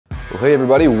Well, hey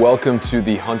everybody, welcome to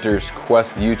the Hunter's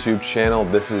Quest YouTube channel.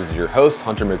 This is your host,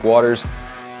 Hunter McWaters,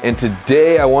 and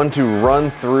today I want to run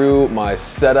through my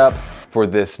setup for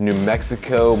this New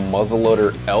Mexico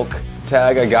muzzleloader elk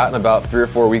tag I got in about 3 or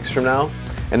 4 weeks from now.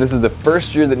 And this is the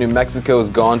first year that New Mexico has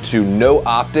gone to no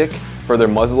optic for their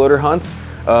muzzleloader hunts.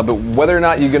 But whether or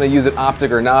not you're gonna use an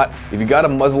optic or not, if you got a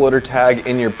muzzleloader tag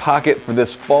in your pocket for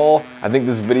this fall, I think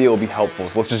this video will be helpful.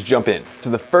 So let's just jump in.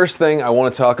 So the first thing I wanna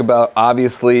talk about,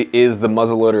 obviously, is the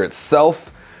muzzleloader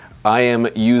itself. I am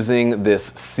using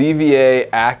this CVA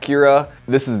Accura.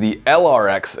 This is the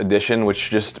LRX edition,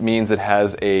 which just means it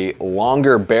has a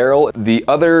longer barrel. The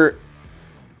other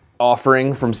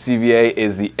offering from CVA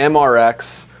is the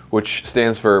MRX, which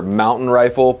stands for mountain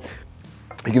rifle.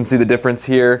 You can see the difference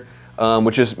here.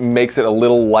 Which just makes it a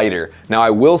little lighter. Now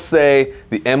I will say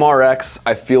the MRX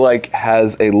I feel like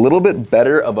has a little bit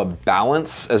better of a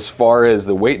balance as far as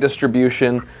the weight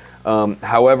distribution.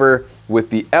 However, with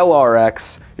the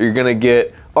LRX, you're gonna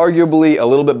get arguably a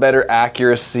little bit better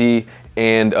accuracy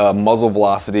and muzzle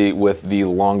velocity with the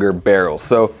longer barrel.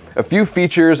 So a few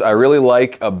features I really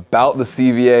like about the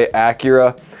CVA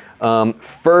Accura.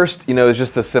 First, is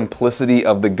just the simplicity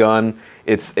of the gun.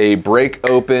 It's a break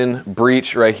open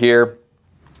breech right here.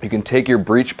 You can take your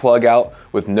breech plug out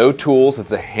with no tools.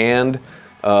 It's a hand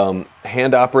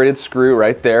operated screw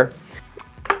right there.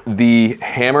 The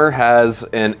hammer has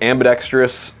an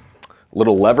ambidextrous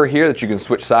little lever here that you can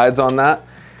switch sides on that.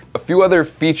 A few other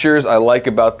features I like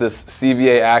about this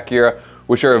CVA Accura,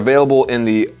 which are available in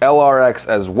the LRX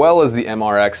as well as the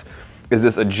MRX, is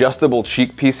this adjustable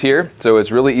cheek piece here. So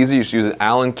it's really easy. You just use an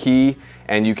Allen key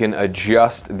and you can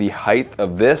adjust the height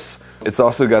of this. It's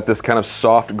also got this kind of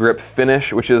soft grip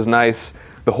finish, which is nice.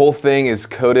 The whole thing is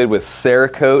coated with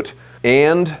Cerakote,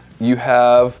 and you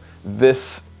have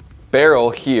this barrel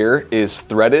here is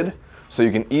threaded, so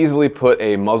you can easily put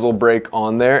a muzzle brake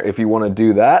on there if you want to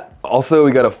do that. Also,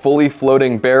 we got a fully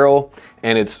floating barrel,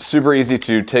 and it's super easy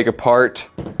to take apart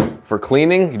for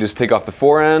cleaning. You just take off the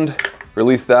fore end,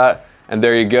 release that, and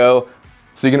there you go.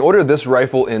 So you can order this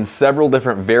rifle in several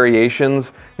different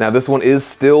variations. Now this one is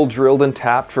still drilled and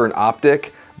tapped for an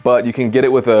optic, but you can get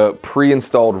it with a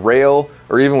pre-installed rail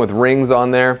or even with rings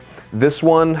on there. This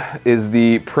one is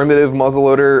the primitive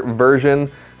muzzleloader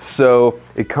version, so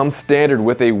it comes standard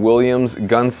with a Williams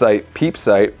gun sight peep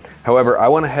sight. However, I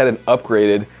went ahead and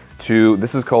upgraded to,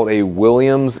 this is called a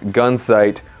Williams gun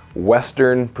sight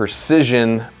Western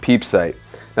Precision peep sight.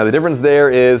 Now the difference there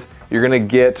is you're gonna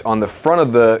get on the front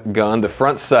of the gun, the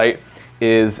front sight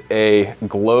is a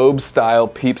globe style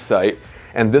peep sight,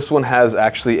 and this one has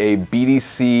actually a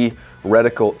BDC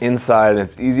reticle inside, and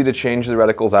it's easy to change the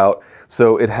reticles out.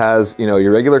 So it has,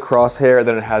 your regular crosshair,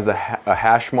 then it has a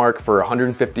hash mark for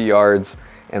 150 yards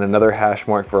and another hash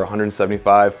mark for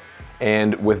 175.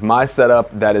 And with my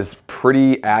setup, that is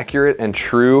pretty accurate and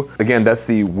true. Again, that's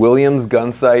the Williams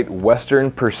gun sight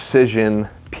Western Precision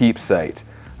peep sight.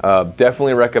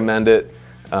 Definitely recommend it.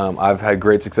 I've had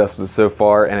great success with it so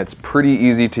far, and it's pretty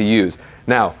easy to use.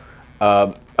 Now,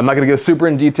 I'm not gonna go super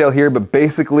in detail here, but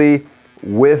basically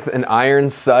with an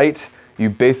iron sight,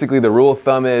 the rule of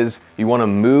thumb is you wanna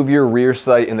move your rear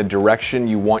sight in the direction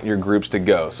you want your groups to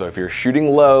go. So if you're shooting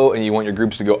low and you want your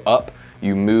groups to go up,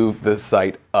 you move the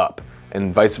sight up.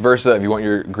 And vice versa, if you want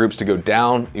your groups to go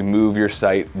down, you move your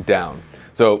sight down.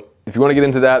 So if you wanna get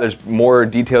into that, there's more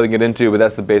detail you can get into, but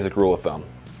that's the basic rule of thumb.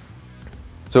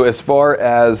 So as far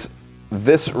as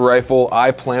this rifle,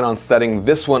 I plan on setting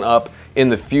this one up in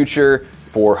the future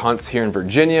for hunts here in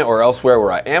Virginia or elsewhere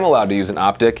where I am allowed to use an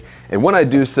optic. And when I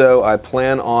do so, I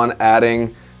plan on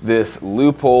adding this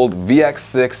Leupold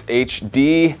VX6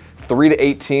 HD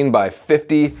 3-18 by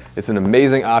 50. It's an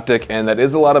amazing optic, and that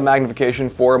is a lot of magnification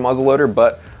for a muzzleloader,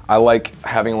 but I like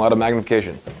having a lot of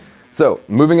magnification. So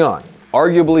moving on.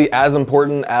 Arguably as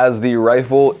important as the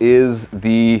rifle is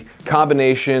the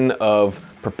combination of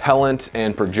propellant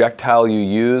and projectile you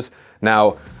use.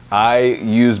 Now, I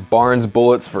use Barnes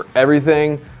bullets for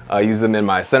everything. I use them in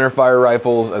my centerfire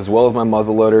rifles as well as my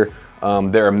muzzleloader.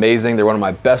 They're amazing. They're one of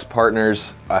my best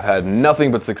partners. I've had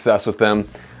nothing but success with them.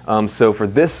 So for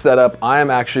this setup, I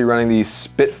am actually running the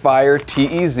Spitfire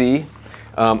TEZ.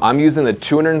 I'm using the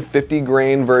 250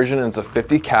 grain version, and it's a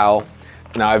 50 cal.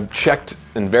 Now I've checked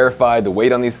and verified the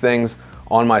weight on these things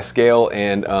on my scale,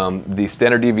 and the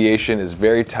standard deviation is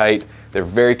very tight. They're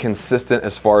very consistent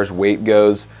as far as weight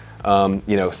goes.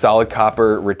 Solid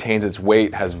copper retains its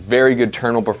weight, has very good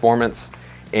terminal performance,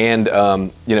 and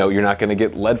you're not gonna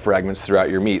get lead fragments throughout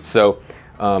your meat. So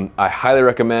I highly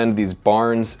recommend these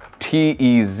Barnes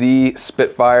TEZ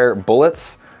Spitfire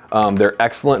bullets. They're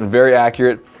excellent and very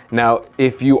accurate. Now,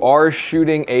 if you are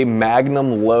shooting a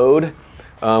magnum load,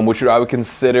 which I would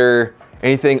consider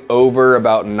anything over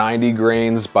about 90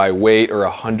 grains by weight or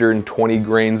 120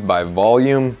 grains by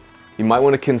volume, you might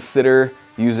want to consider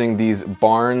using these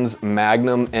Barnes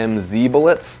Magnum MZ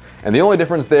bullets. And the only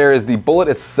difference there is the bullet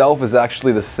itself is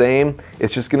actually the same.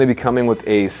 It's just going to be coming with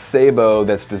a sabot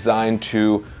that's designed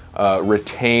to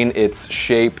retain its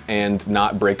shape and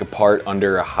not break apart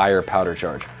under a higher powder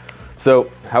charge.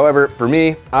 So, however, for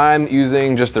me, I'm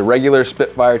using just the regular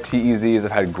Spitfire TEZs.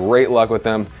 I've had great luck with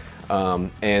them,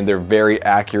 and they're very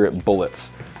accurate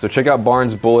bullets. So check out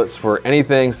Barnes bullets for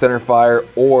anything centerfire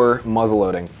or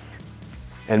muzzleloading.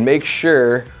 And make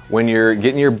sure when you're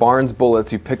getting your Barnes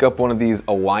bullets, you pick up one of these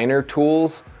aligner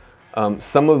tools.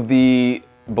 Some of the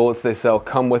bullets they sell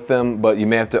come with them, but you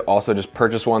may have to also just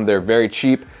purchase one. They're very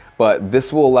cheap, but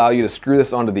this will allow you to screw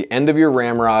this onto the end of your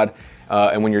ramrod.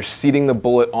 And when you're seating the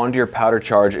bullet onto your powder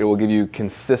charge, it will give you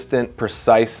consistent,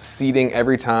 precise seating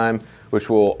every time, which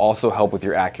will also help with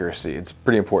your accuracy. It's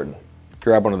pretty important.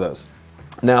 Grab one of those.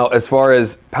 Now, as far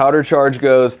as powder charge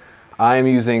goes, I am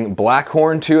using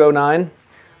Blackhorn 209.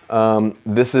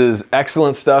 This is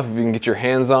excellent stuff if you can get your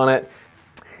hands on it.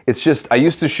 It's just, I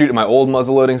used to shoot in my old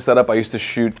muzzleloading setup, I used to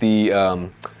shoot the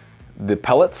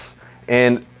pellets,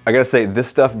 and I gotta say, this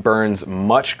stuff burns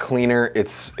much cleaner.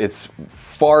 It's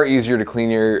far easier to clean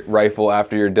your rifle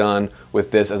after you're done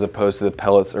with this as opposed to the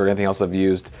pellets or anything else I've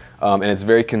used. And it's a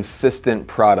very consistent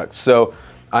product. So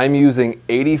I'm using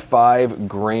 85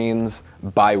 grains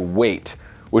by weight,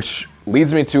 which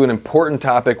leads me to an important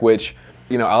topic, which,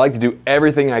 you know, I like to do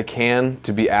everything I can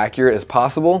to be accurate as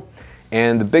possible.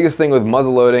 And the biggest thing with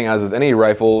muzzleloading, as with any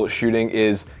rifle shooting,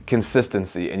 is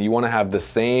consistency. And you wanna have the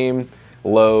same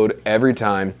load every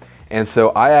time. And so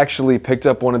I actually picked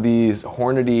up one of these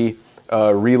Hornady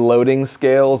reloading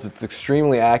scales. It's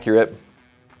extremely accurate.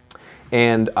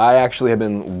 And I actually have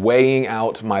been weighing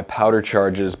out my powder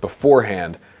charges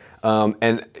beforehand.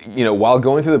 And you know, while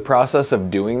going through the process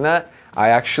of doing that, I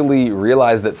actually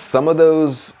realized that some of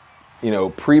those, you know,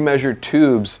 pre-measured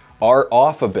tubes are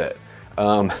off a bit.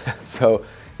 So,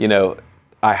 you know,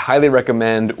 I highly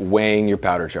recommend weighing your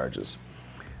powder charges.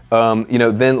 You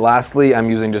know, then lastly, I'm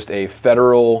using just a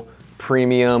Federal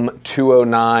Premium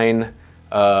 209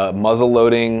 muzzle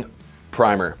loading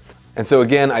primer. And so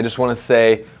again, I just want to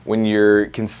say, when you're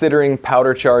considering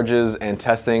powder charges and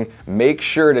testing, make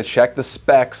sure to check the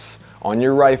specs on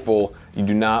your rifle. You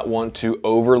do not want to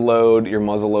overload your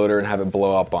muzzleloader and have it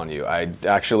blow up on you. I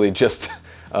actually just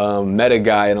met a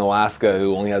guy in Alaska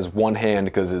who only has one hand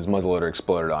because his muzzleloader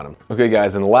exploded on him. Okay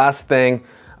guys, and the last thing,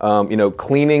 you know,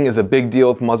 cleaning is a big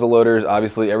deal with muzzleloaders.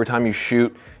 Obviously, every time you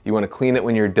shoot, you want to clean it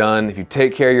when you're done. If you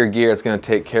take care of your gear, it's going to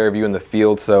take care of you in the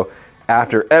field. So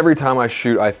after every time I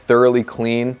shoot, I thoroughly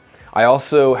clean. I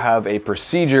also have a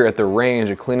procedure at the range,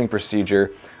 a cleaning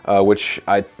procedure, which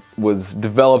was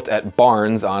developed at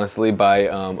Barnes, honestly,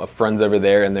 by friends over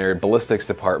there in their ballistics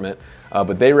department.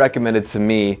 But they recommended to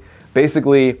me,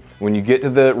 basically, when you get to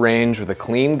the range with a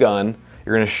clean gun,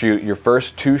 you're going to shoot your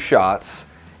first 2 shots.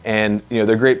 And you know,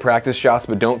 they're great practice shots,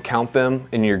 but don't count them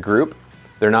in your group.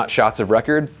 They're not shots of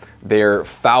record. They're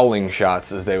fouling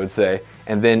shots, as they would say.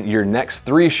 And then your next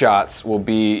 3 shots will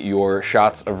be your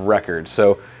shots of record.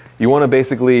 So you want to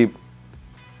basically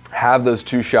have those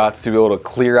 2 shots to be able to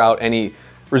clear out any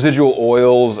residual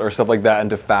oils or stuff like that and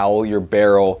to foul your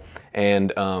barrel.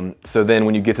 And so then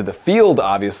when you get to the field,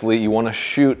 obviously, you want to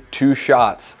shoot 2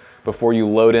 shots before you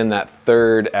load in that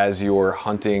 3rd as your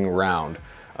hunting round.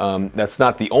 That's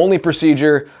not the only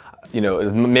procedure, you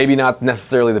know, maybe not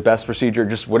necessarily the best procedure.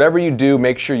 Just whatever you do,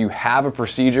 make sure you have a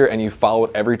procedure and you follow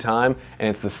it every time. And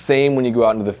it's the same when you go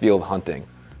out into the field hunting.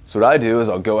 So what I do is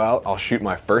I'll go out, I'll shoot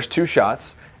my first 2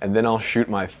 shots, and then I'll shoot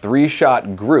my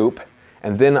 3-shot group,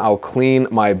 and then I'll clean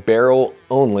my barrel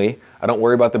only. I don't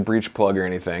worry about the breech plug or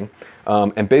anything.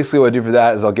 And basically what I do for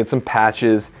that is I'll get some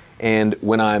patches, and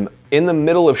when I'm in the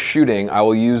middle of shooting, I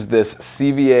will use this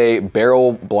CVA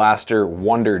Barrel Blaster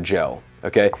Wonder Gel,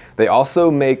 okay? They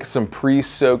also make some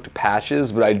pre-soaked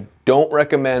patches, but I don't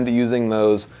recommend using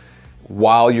those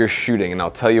while you're shooting, and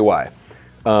I'll tell you why.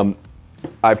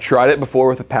 I've tried it before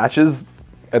with the patches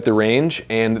at the range,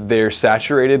 and they're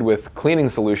saturated with cleaning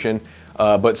solution,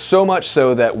 but so much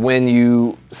so that when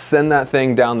you send that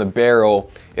thing down the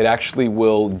barrel, it actually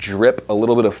will drip a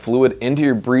little bit of fluid into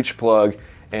your breech plug,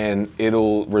 and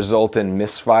it'll result in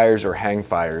misfires or hang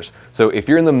fires. So if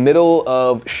you're in the middle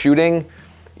of shooting,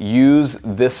 use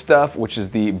this stuff, which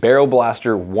is the Barrel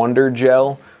Blaster Wonder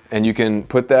Gel, and you can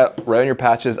put that right on your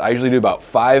patches. I usually do about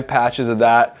 5 patches of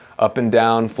that up and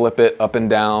down, flip it up and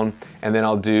down, and then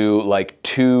I'll do like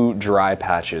 2 dry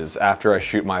patches after I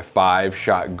shoot my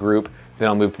 5-shot group. Then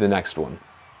I'll move to the next one.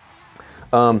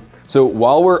 So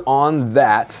while we're on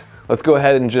that, let's go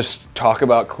ahead and just talk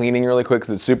about cleaning really quick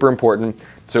because it's super important.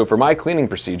 So for my cleaning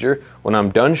procedure, when I'm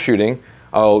done shooting,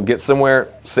 I'll get somewhere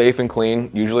safe and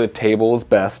clean. Usually a table is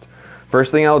best.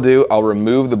 First thing I'll do, I'll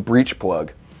remove the breech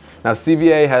plug. Now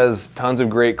CVA has tons of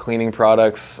great cleaning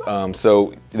products.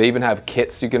 So they even have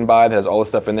kits you can buy that has all the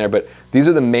stuff in there, but these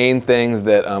are the main things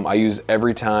that I use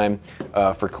every time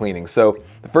for cleaning. So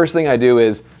the first thing I do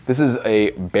is, this is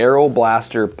a barrel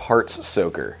blaster parts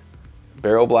soaker.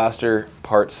 Barrel blaster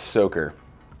parts soaker.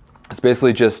 It's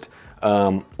basically just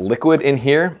liquid in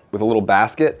here with a little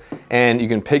basket, and you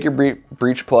can pick your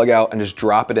breech plug out and just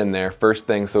drop it in there first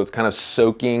thing, so it's kind of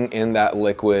soaking in that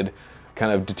liquid,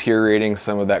 kind of deteriorating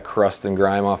some of that crust and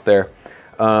grime off there.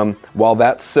 While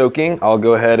that's soaking, I'll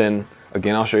go ahead and,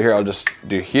 again, I'll show you here, I'll just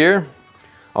do here.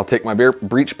 I'll take my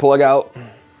breech plug out.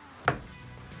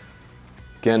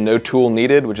 Again, no tool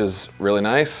needed, which is really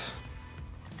nice.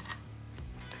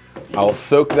 I'll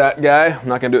soak that guy. I'm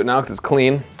not gonna do it now because it's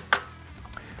clean.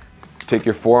 Take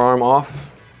your forearm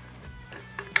off.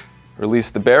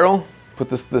 Release the barrel, put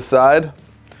this to the side,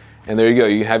 and there you go.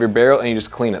 You have your barrel and you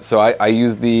just clean it. So I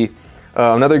use the,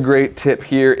 another great tip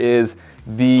here is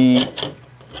the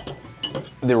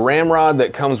ramrod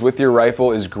that comes with your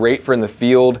rifle is great for in the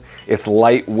field. It's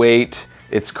lightweight,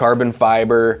 it's carbon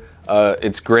fiber,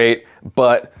 it's great.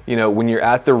 But you know, when you're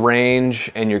at the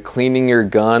range and you're cleaning your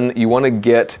gun, you want to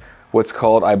get what's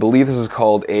called, I believe this is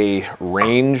called a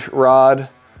range rod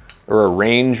or a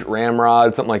range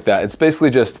ramrod, something like that. It's basically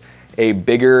just a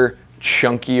bigger,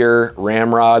 chunkier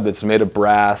ramrod that's made of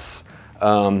brass.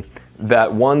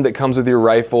 That one that comes with your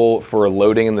rifle for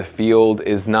loading in the field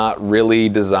is not really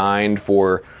designed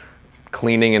for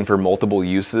cleaning and for multiple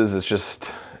uses. It's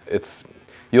just,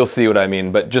 you'll see what I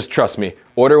mean, but just trust me.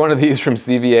 Order one of these from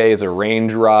CVA. It's a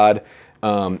range rod,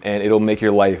 and it'll make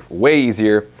your life way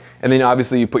easier. And then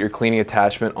obviously you put your cleaning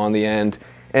attachment on the end.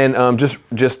 And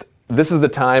just this is the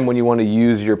time when you want to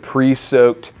use your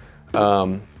pre-soaked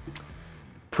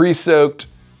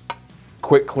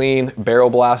quick clean barrel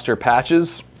blaster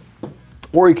patches,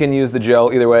 or you can use the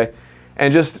gel, either way,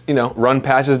 and just, you know, run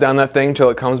patches down that thing till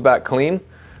it comes back clean.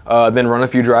 Then run a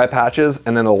few dry patches,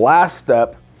 and then the last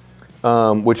step,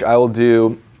 which I will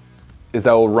do, is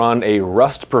I will run a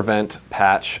rust prevent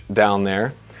patch down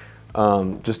there,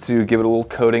 just to give it a little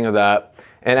coating of that.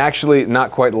 And actually,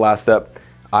 not quite the last step,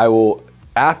 I will,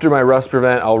 after my rust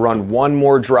prevent, I'll run one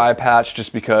more dry patch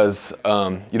just because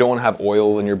you don't want to have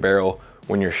oils in your barrel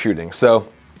when you're shooting. So,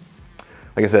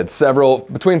 like I said,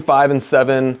 between 5 and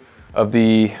 7 of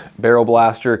the barrel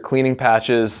blaster cleaning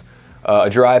patches, a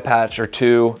dry patch or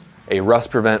 2, a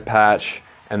rust prevent patch,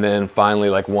 and then finally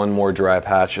like one more dry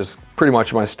patch is pretty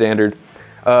much my standard.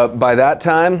 By that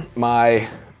time, my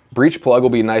breech plug will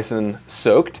be nice and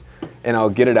soaked, and I'll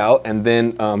get it out. And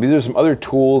then these are some other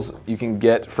tools you can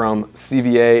get from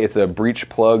CVA. It's a breech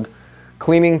plug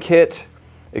cleaning kit.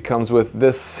 It comes with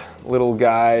this little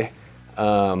guy.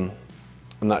 I'm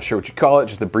not sure what you call it,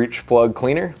 just a breech plug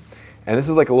cleaner. And this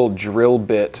is like a little drill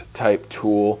bit type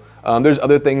tool. There's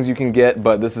other things you can get,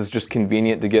 but this is just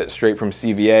convenient to get straight from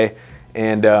CVA.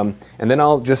 And then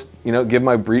I'll just, you know, give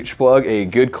my breech plug a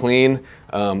good clean.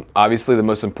 Obviously the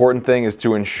most important thing is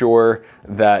to ensure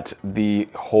that the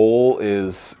hole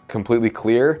is completely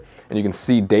clear and you can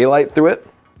see daylight through it.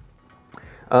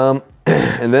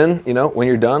 And then, you know, when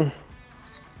you're done,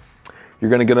 you're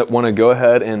gonna want to go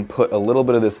ahead and put a little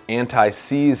bit of this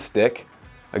anti-seize stick,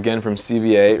 again from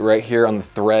CVA, right here on the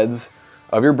threads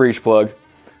of your breech plug.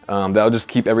 That'll just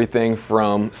keep everything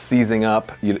from seizing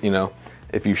up. You know,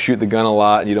 if you shoot the gun a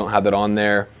lot and you don't have that on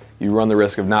there, you run the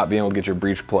risk of not being able to get your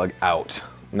breech plug out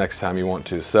next time you want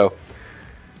to. So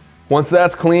once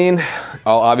that's clean,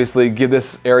 I'll obviously give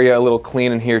this area a little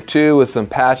clean in here too with some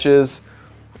patches.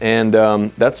 And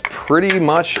that's pretty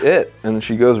much it. And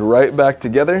she goes right back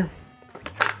together.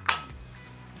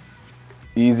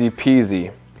 Easy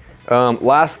peasy.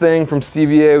 Last thing from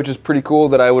CVA, which is pretty cool,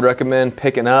 that I would recommend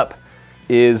picking up,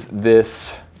 is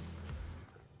this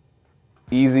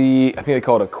easy, I think they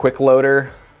call it a quick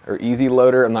loader or easy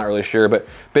loader, I'm not really sure, but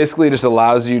basically it just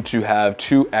allows you to have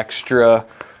 2 extra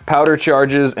powder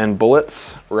charges and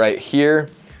bullets right here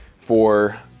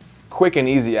for quick and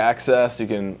easy access. You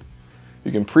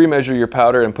can pre-measure your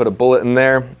powder and put a bullet in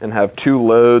there and have 2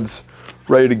 loads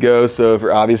ready to go. So if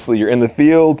obviously you're in the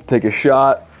field, take a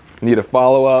shot, need a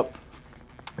follow-up,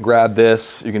 grab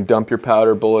this, you can dump your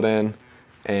powder bullet in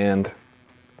and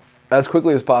as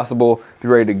quickly as possible, be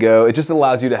ready to go. It just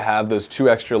allows you to have those 2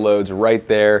 extra loads right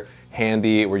there,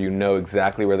 handy, where you know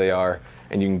exactly where they are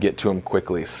and you can get to them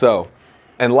quickly. So,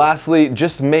 and lastly,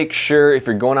 just make sure if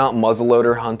you're going out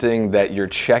muzzleloader hunting that you're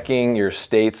checking your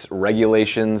state's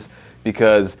regulations,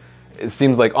 because it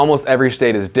seems like almost every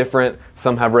state is different.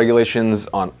 Some have regulations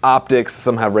on optics,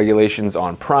 some have regulations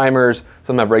on primers,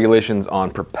 some have regulations on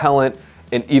propellant,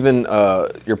 and even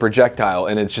your projectile,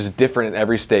 and it's just different in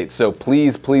every state. So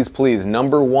please, please, please,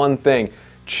 number one thing,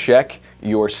 check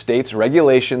your state's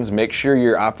regulations, make sure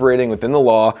you're operating within the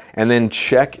law, and then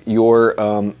check your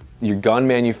gun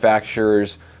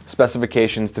manufacturer's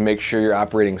specifications to make sure you're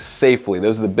operating safely.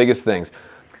 Those are the biggest things.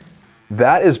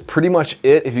 That is pretty much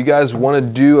it. If you guys want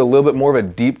to do a little bit more of a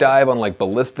deep dive on like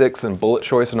ballistics and bullet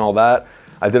choice and all that,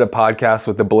 I did a podcast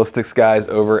with the ballistics guys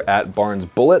over at Barnes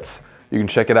Bullets. You can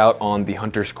check it out on the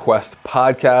Hunter's Quest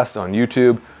podcast on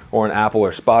YouTube or on Apple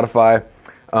or Spotify.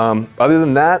 Other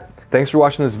than that, thanks for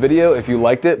watching this video. If you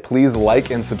liked it, please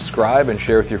like and subscribe and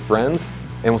share with your friends.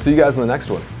 And we'll see you guys in the next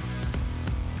one.